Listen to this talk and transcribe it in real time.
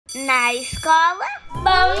Na escola?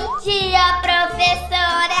 Bom dia,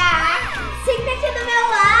 professora! Senta aqui do meu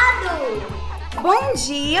lado! Bom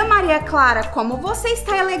dia, Maria Clara. Como você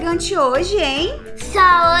está elegante hoje, hein?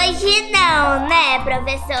 Só hoje não, né,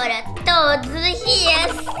 professora? Todos os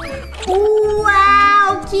dias.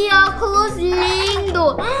 Uau, que óculos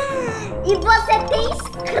lindo! E você tem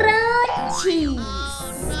scrunchies.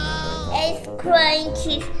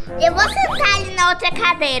 Scrunchies. Eu vou sentar ali na outra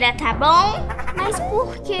cadeira, tá bom? Mas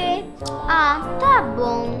por quê? Ah, tá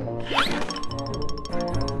bom.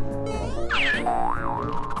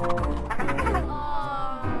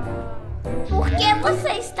 Por que você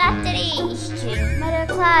está triste? Maria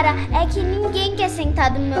Clara, é que ninguém quer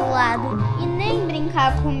sentar do meu lado e nem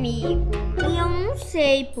brincar comigo. E eu não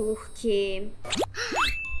sei por quê.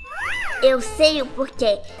 Eu sei o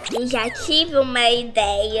porquê. Eu já tive uma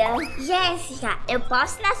ideia. Jéssica, eu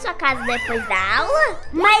posso ir na sua casa depois da aula?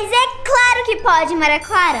 Mas é claro que pode, Maria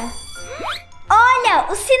Clara. Olha,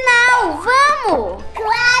 o sinal! Vamos!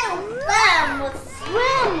 Claro, vamos!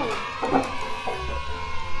 Vamos!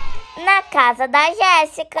 Na casa da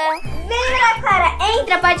Jéssica. Vem, Maria Clara,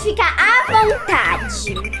 entra, pode ficar à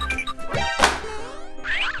vontade.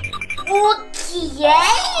 O que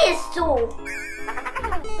é isso?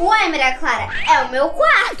 Ué, Maria Clara, é o meu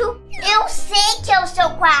quarto. Eu sei que é o seu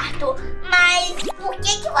quarto, mas por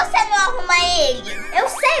que você não arruma ele? Eu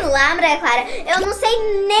sei lá, Maria Clara, eu não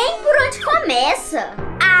sei nem por onde começa.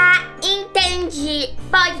 Ah, entendi.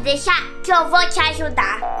 Pode deixar que eu vou te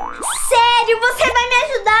ajudar. Sério, você vai me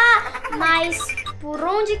ajudar? Mas por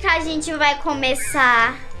onde que a gente vai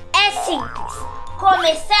começar? É simples.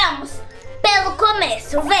 Começamos pelo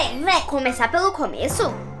começo. Vem, vem. Começar pelo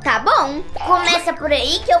começo? Tá bom. Começa por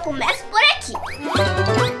aí que eu começo por aqui.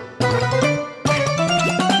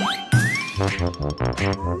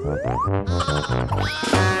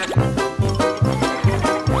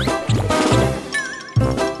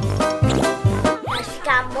 Vai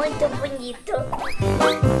ficar muito bonito.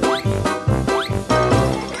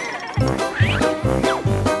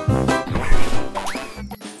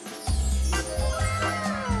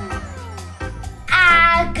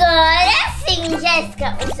 Agora sim,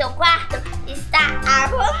 Jéssica, o seu quarto está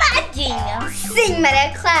arrumadinho. Sim,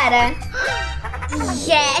 Maria Clara.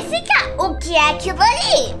 Jéssica, o que é aquilo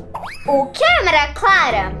ali? O que, Maria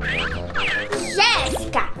Clara?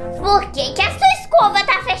 Jéssica, por que a sua escova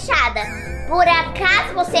tá fechada? Por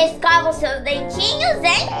acaso você escova os seus dentinhos,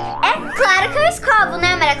 hein? É claro que eu escovo,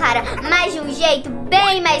 né, Maria Clara? Mas de um jeito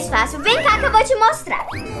bem mais fácil. Vem cá que eu vou te mostrar.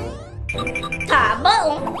 Tá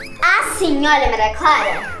bom. Assim, olha, Maria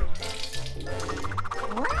Clara.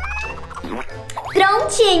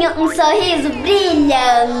 Prontinho, um sorriso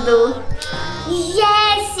brilhando.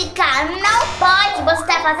 Jéssica, não pode, você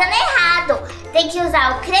tá fazendo errado. Tem que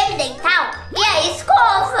usar o creme dental e a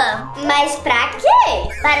escova. Mas pra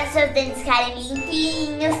quê? Para seus dentes ficarem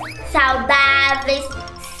limpinhos, saudáveis,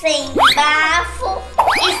 sem bafo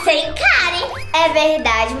e sem cárie. É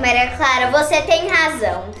verdade, Maria Clara, você tem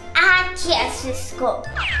razão. Aqui é a sua escova.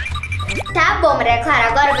 Tá bom, Maria Clara,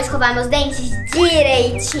 agora eu vou escovar meus dentes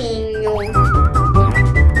direitinho.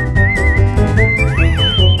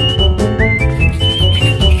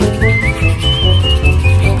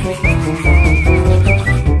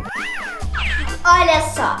 Olha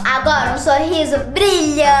só, agora um sorriso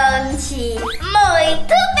brilhante.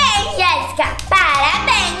 Muito bem, Jéssica,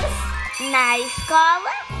 parabéns. Na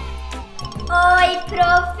escola? Oi,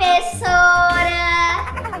 professora.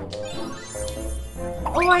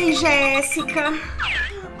 Oi, Jéssica.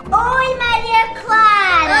 Oi, Maria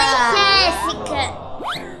Clara. Oi, Jéssica.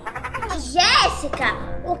 Jéssica,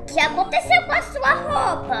 o que aconteceu com a sua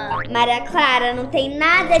roupa? Maria Clara, não tem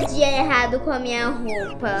nada de errado com a minha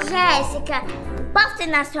roupa. Jéssica, posso ir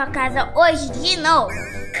na sua casa hoje de novo?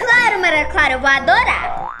 Claro, Maria Clara, eu vou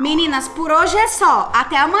adorar. Meninas, por hoje é só.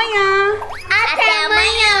 Até amanhã. Até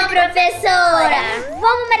amanhã, professora.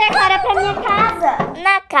 Vamos, Maria Clara, pra minha casa.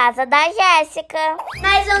 Na casa da Jéssica.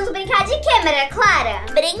 Nós vamos brincar de quê, Maria Clara?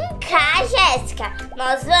 Brincar, Jéssica.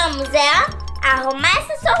 Nós vamos, arrumar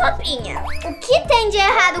essa sua roupinha. O que tem de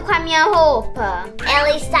errado com a minha roupa?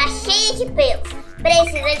 Ela está cheia de pelos.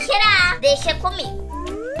 Precisa tirar. Deixa comigo.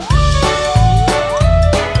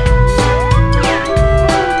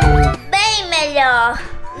 Bem melhor.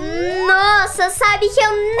 Nossa, sabe que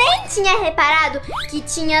eu nem tinha reparado que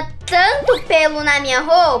tinha tanto pelo na minha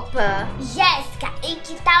roupa? Jéssica, e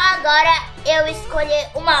que tal agora eu escolher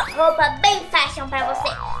uma roupa bem fashion pra você?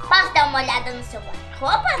 Posso dar uma olhada no seu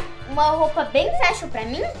guarda-roupa? Uma roupa bem fashion pra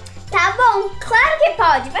mim? Tá bom, claro que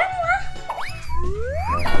pode. Vamos lá.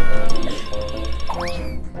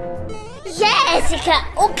 Jéssica! Jéssica,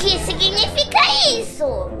 o que significa isso?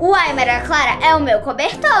 Uai, Maria Clara, é o meu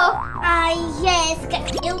cobertor. Ai, Jéssica,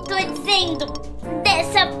 eu tô dizendo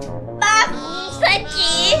dessa bagunça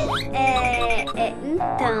aqui.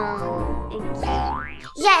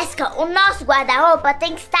 Jéssica, o nosso guarda-roupa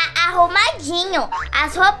tem que estar arrumadinho.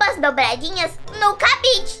 As roupas dobradinhas no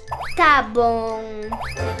cabide. Tá bom.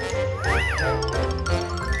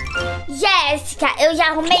 Jéssica, eu já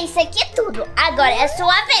arrumei isso aqui tudo. Agora é a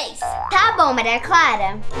sua vez. Tá bom, Maria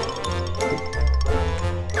Clara.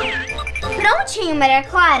 Prontinho, Maria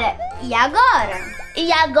Clara. E agora?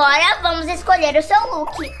 E agora vamos escolher o seu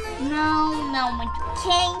look. Não muito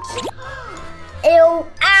quente. Eu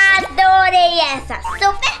adorei essa.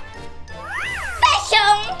 Super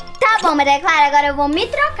fashion. Tá bom, Maria Clara, agora eu vou me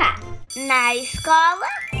trocar. Na escola.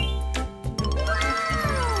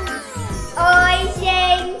 Oi,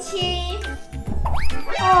 gente.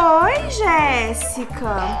 Oi,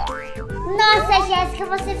 Jéssica. Nossa, Jéssica,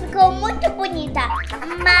 você ficou muito bonita.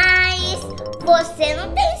 Mas você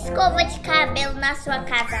não tem escova de cabelo na sua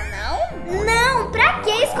casa, não? Não, pra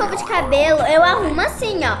que escova de cabelo? Eu arrumo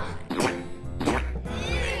assim, ó.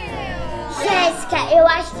 Jéssica, eu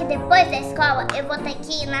acho que depois da escola eu vou ter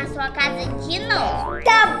que ir na sua casa de novo.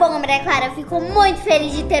 Tá bom, Maria Clara, eu fico muito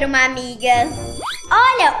feliz de ter uma amiga.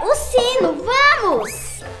 Olha, o sino,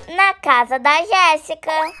 vamos! Na casa da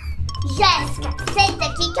Jéssica. Jéssica, senta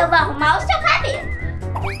aqui que eu vou arrumar o seu cabelo.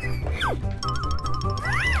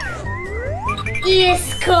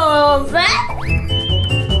 Escova.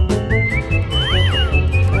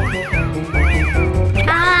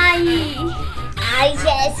 Ai,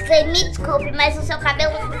 Jéssica, me desculpe, mas o seu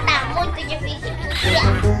cabelo tá muito difícil de pentear.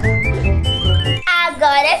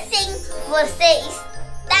 Agora sim, você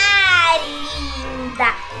está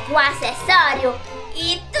linda, com acessório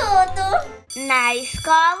e tudo. Na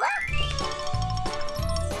escola.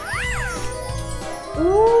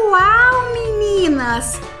 Uau,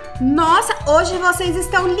 meninas! Nossa, hoje vocês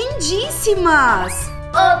estão lindíssimas!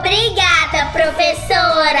 Obrigada,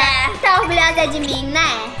 professora! Tá orgulhosa de mim,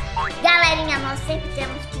 né? Galerinha, nós sempre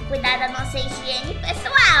temos que cuidar da nossa higiene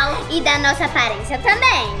pessoal. E da nossa aparência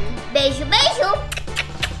também. Beijo, beijo!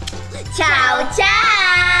 Tchau,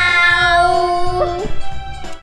 tchau!